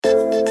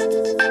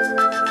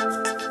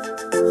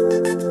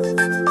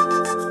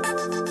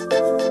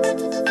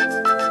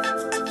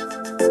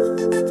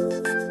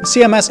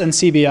CMS and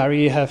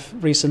CBRE have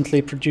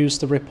recently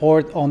produced a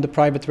report on the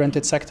private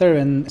rented sector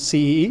in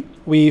CEE.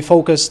 We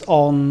focused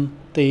on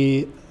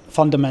the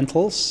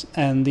fundamentals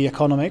and the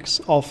economics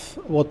of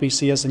what we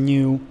see as a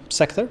new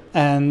sector.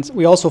 And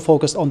we also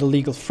focused on the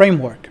legal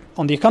framework.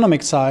 On the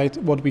economic side,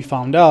 what we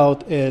found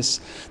out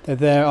is that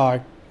there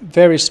are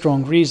very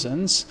strong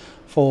reasons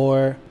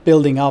for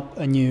building up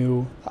a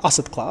new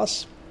asset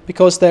class,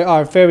 because there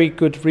are very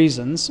good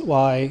reasons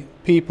why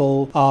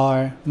people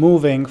are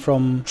moving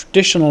from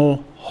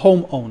traditional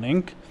home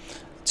owning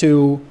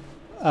to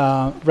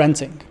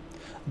renting.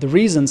 The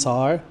reasons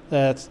are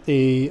that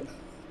the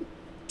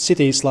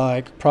cities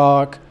like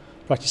Prague,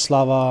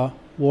 Bratislava,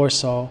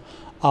 Warsaw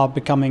are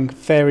becoming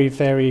very,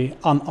 very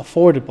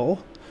unaffordable.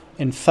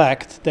 In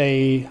fact,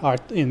 they are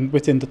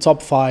within the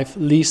top 5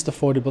 least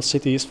affordable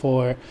cities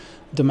for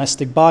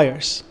domestic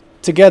buyers.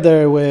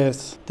 Together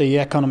with the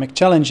economic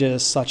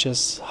challenges such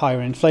as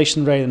higher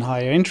inflation rate and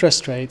higher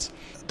interest rates,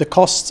 the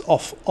costs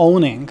of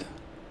owning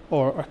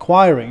or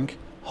acquiring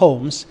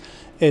homes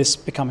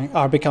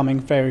are becoming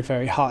very,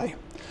 very high.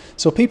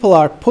 So people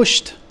are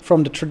pushed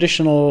from the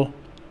traditional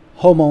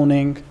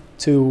homeowning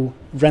to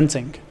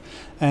renting.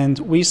 And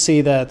we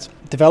see that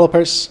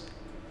developers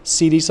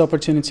see these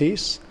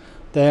opportunities.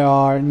 There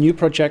are new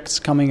projects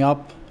coming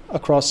up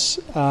across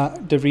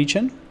the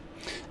region,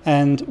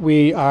 and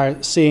we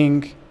are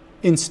seeing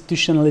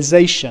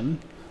institutionalization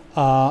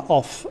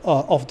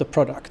of the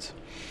product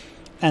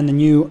and a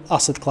new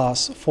asset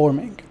class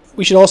forming.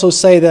 We should also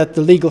say that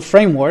the legal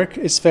framework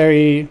is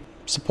very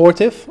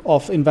supportive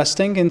of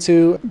investing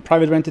into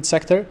private rented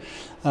sector.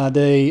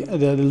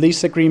 The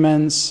lease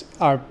agreements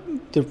are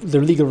the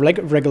legal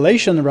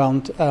regulation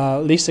around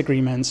lease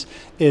agreements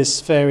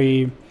is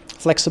very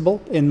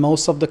flexible in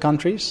most of the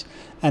countries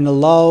and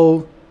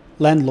allow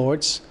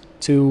landlords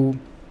to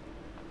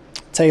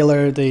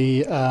tailor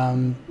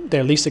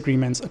their lease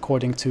agreements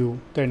according to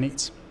their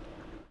needs.